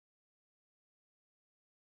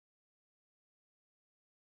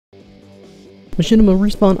Machinima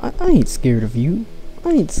Respawn, I ain't scared of you.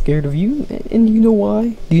 I ain't scared of you. And you know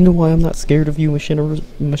why? Do you know why I'm not scared of you, Machinima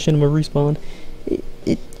Respawn?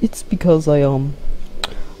 It's because I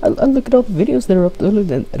look at all the videos that are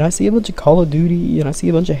uploaded and I see a bunch of Call of Duty and I see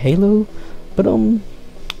a bunch of Halo, but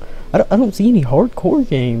I don't see any hardcore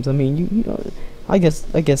games. I mean, you know, I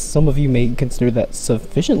guess some of you may consider that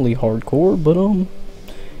sufficiently hardcore, but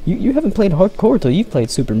you haven't played hardcore till you've played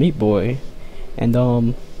Super Meat Boy, and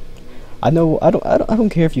I don't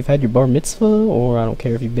care if you've had your bar mitzvah, or I don't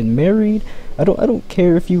care if you've been married. I don't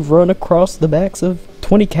care if you've run across the backs of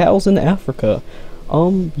 20 cows in Africa.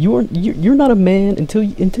 You're not a man until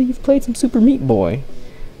you've played some Super Meat Boy.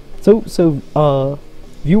 So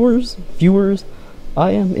viewers,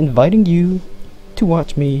 I am inviting you to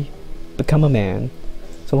watch me become a man.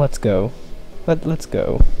 So let's go. Let's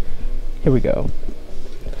go. Here we go.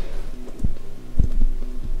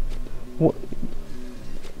 What?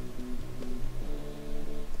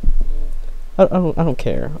 I don't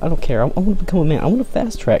care. I want to become a man. I want to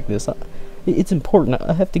fast track this. It's important.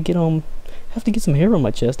 I have to get some hair on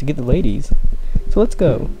my chest to get the ladies. So let's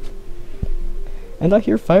go. And I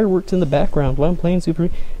hear fireworks in the background while I'm playing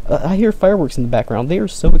Super. I hear fireworks in the background. They are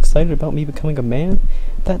so excited about me becoming a man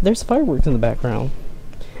that there's fireworks in the background.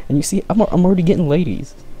 And you see, I'm already getting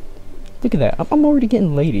ladies. Look at that. I'm already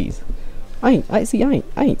getting ladies. I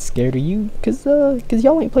ain't scared of you, cause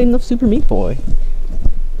y'all ain't played enough Super Meat Boy.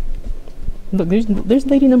 Look, there's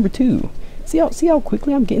lady number 2. See how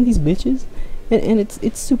quickly I'm getting these bitches, and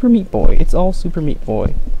it's Super Meat Boy. It's all Super Meat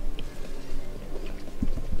Boy.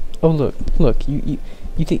 Oh look, you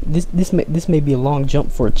think this may be a long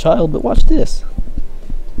jump for a child, but watch this.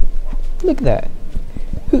 Look at that.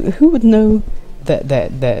 Who would know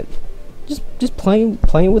that just playing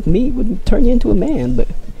with me would turn you into a man? But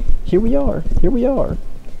here we are.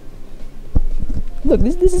 Look,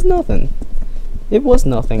 this is nothing. It was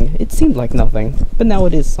nothing. It seemed like nothing, but now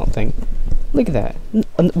it is something. Look at that.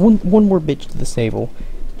 One more bitch to the stable.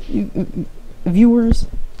 Viewers,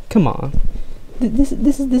 come on. This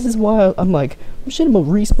is why I'm like, Machinima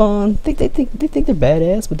Respawn. They think they're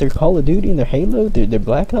badass with their Call of Duty and their Halo, their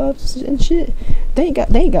Black Ops and shit. They ain't got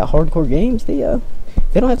hardcore games. They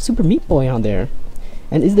don't have Super Meat Boy on there.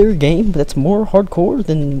 And is there a game that's more hardcore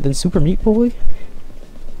than Super Meat Boy?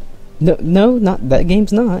 No, not that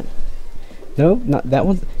game's not. No, not that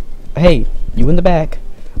one. Hey, you in the back.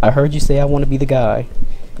 I heard you say I want to be the guy.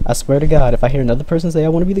 I swear to God, if I hear another person say I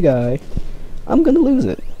want to be the guy, I'm gonna lose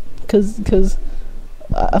it. Cause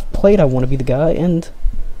I've played I want to be the guy, and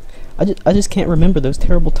I just can't remember those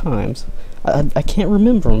terrible times. I can't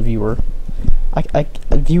remember them, viewer.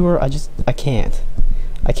 Viewer, I can't.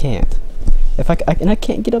 And I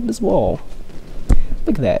can't get up this wall.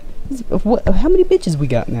 Look at that. How many bitches we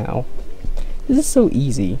got now? This is so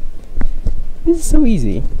easy.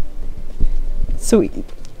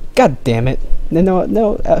 God damn it.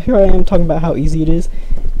 No, here I am talking about how easy it is.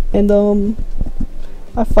 And,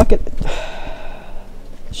 I fuck it.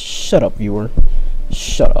 Shut up, viewer.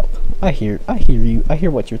 Shut up. I hear you. I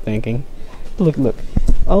hear what you're thinking. Look.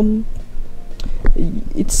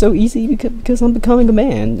 It's so easy because I'm becoming a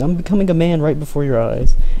man. I'm becoming a man right before your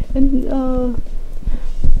eyes. And,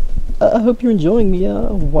 I hope you're enjoying me,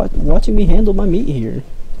 watching me handle my meat here.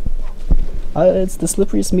 It's the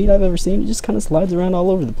slipperiest meat I've ever seen. It just kind of slides around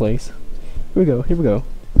all over the place. Here we go.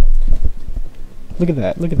 Look at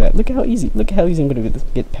that. Look how easy I'm gonna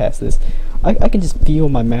get past this. I can just feel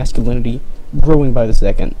my masculinity growing by the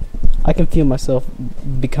second. I can feel myself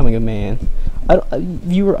becoming a man.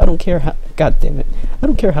 Viewer, I don't care how. God damn it! I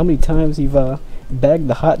don't care how many times you've bagged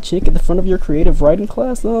the hot chick at the front of your creative writing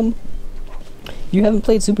class. You haven't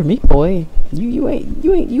played Super Meat Boy. You ain't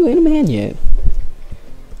a man yet.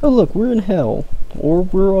 Oh look, we're in hell, or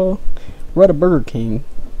we're at a Burger King,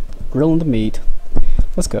 grilling the meat.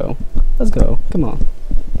 Let's go. Come on.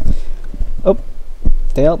 Oh,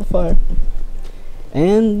 stay out the fire.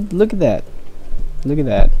 And look at that.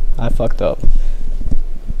 I fucked up.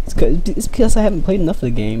 It's because I haven't played enough of the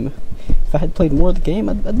game. If I had played more of the game,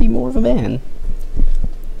 I'd be more of a man.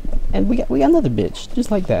 And we got another bitch, just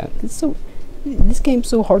like that. This game's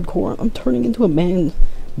so hardcore. I'm turning into a man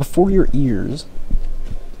before your ears.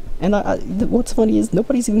 And what's funny is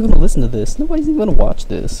nobody's even gonna listen to this. Nobody's even gonna watch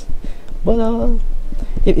this. But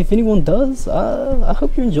if anyone does, I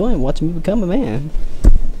hope you're enjoying watching me become a man.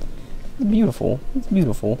 It's beautiful.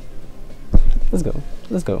 Let's go.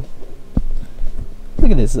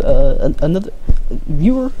 Look at this. Another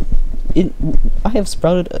viewer. I have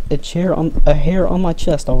sprouted a hair on my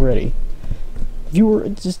chest already. Viewer,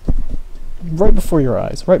 just right before your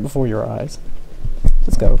eyes.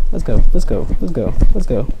 Let's go.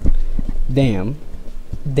 Damn.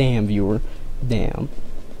 Damn, viewer. Damn.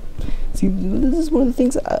 See, this is one of the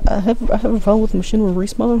things I have a problem with Machinima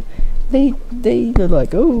Respawn. They're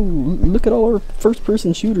like, oh, look at all our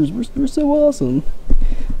first-person shooters. We're so awesome.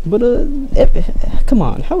 But come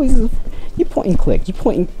on, how is it? You point and click. You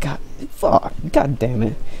point and God damn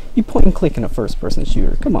it. You point and click in a first-person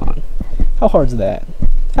shooter. Come on. How hard is that?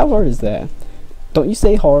 How hard is that? Don't you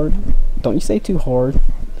say hard. Don't you say too hard.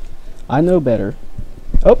 I know better.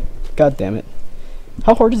 Oh, god damn it.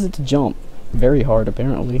 How hard is it to jump? Very hard,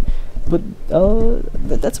 apparently. But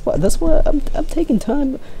that's why I'm taking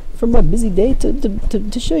time from my busy day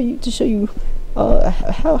to show you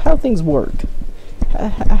how things work,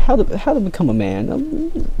 how to become a man.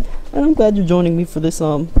 And I'm glad you're joining me for this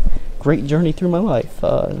great journey through my life.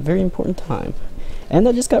 Very important time. And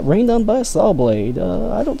I just got rained on by a saw blade.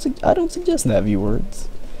 I don't suggest that, viewer. It's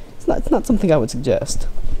not something I would suggest.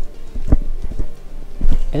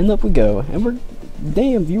 And up we go. And we're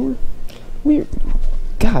damn, viewer. We're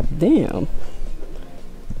god damn.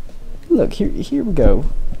 Look, here we go.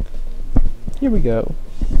 Here we go.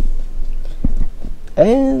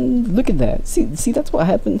 And look at that. See that's what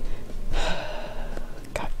happened.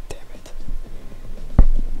 God damn it.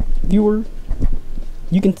 Viewer,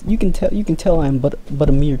 you can tell I'm but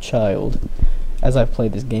a mere child as I play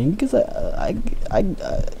this game, because I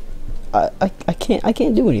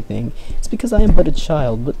can't do anything. It's because I am but a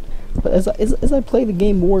child, but as I play the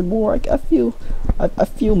game more and more, I feel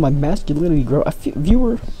my masculinity grow.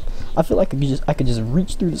 Viewer, I feel like I could just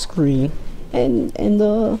reach through the screen and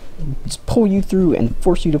just pull you through and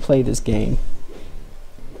force you to play this game.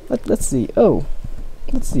 Let's see. Oh,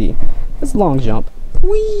 let's see. Let's long jump.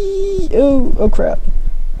 Whee! Oh crap.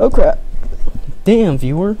 Oh crap. Damn,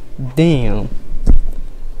 viewer. Damn.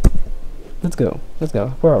 Let's go. Let's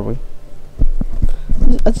go. Where are we?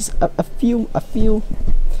 I feel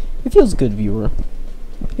it feels good, viewer.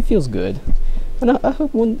 It feels good. And I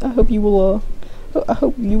hope you will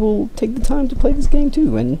take the time to play this game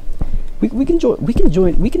too, and we can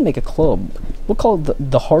make a club. We'll call it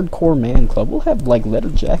the Hardcore Man Club. We'll have like leather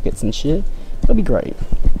jackets and shit. That'll be great.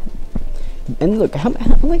 And look,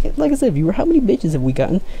 like I said, viewer, how many bitches have we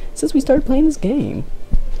gotten since we started playing this game?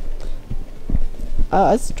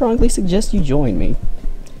 I strongly suggest you join me.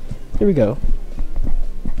 Here we go.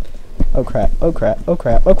 Oh crap, oh crap, oh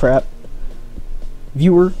crap, oh crap.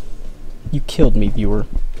 Viewer, you killed me, viewer.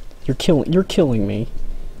 You're killing me.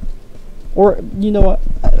 Or, you know what,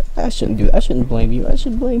 I shouldn't do that. I shouldn't blame you. I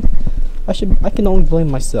can only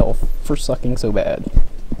blame myself for sucking so bad.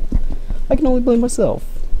 I can only blame myself.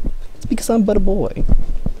 It's because I'm but a boy.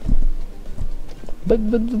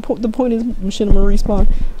 But the point is, Machinima Respawn,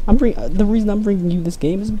 the reason I'm bringing you this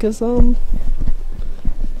game is because I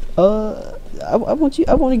want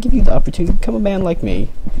to give you the opportunity to become a man like me,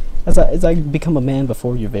 as I become a man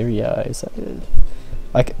before your very eyes.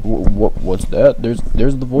 What's that?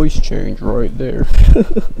 There's the voice change right there.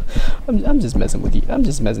 I'm just messing with you. I'm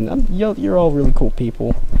just messing. You're all really cool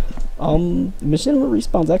people. Machinima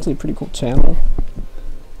Respawn's actually a pretty cool channel,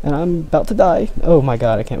 and I'm about to die. Oh my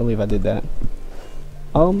god, I can't believe I did that.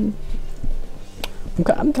 I'm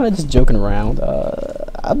kind of just joking around.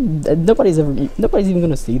 Nobody's even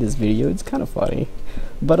gonna see this video. It's kind of funny,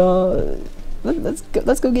 but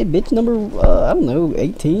let's go get bitch number I don't know,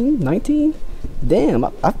 18, 19. Damn,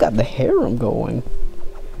 I've got the harem going,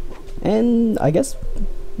 and I guess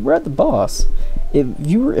we're at the boss.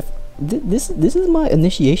 If this is my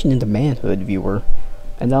initiation into manhood, viewer,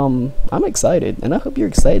 and I'm excited, and I hope you're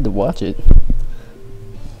excited to watch it.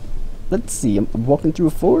 Let's see. I'm walking through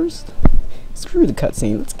a forest. Screw the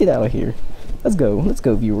cutscene. Let's get out of here. Let's go,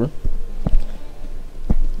 viewer.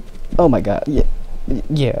 Oh my god.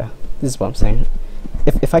 Yeah. This is what I'm saying.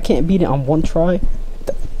 If I can't beat it on one try,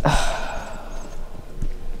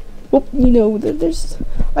 well, you know,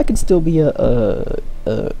 I could still be a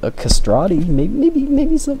castrati,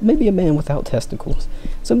 maybe a man without testicles.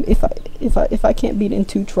 So if I can't beat it in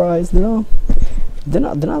 2 tries, then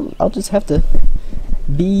I'll just have to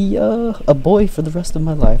be a boy for the rest of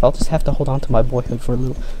my life. I'll just have to hold on to my boyhood for a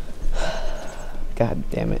little. God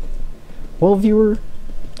damn it. Well, viewer,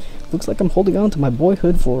 looks like I'm holding on to my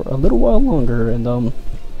boyhood for a little while longer, and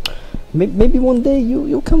maybe one day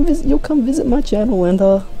you'll come visit my channel, and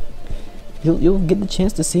you'll get the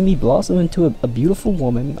chance to see me blossom into a beautiful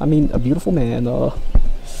woman. I mean, a beautiful man.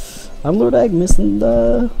 I'm Lord Agnes, and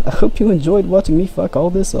I hope you enjoyed watching me fuck all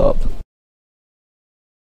this up.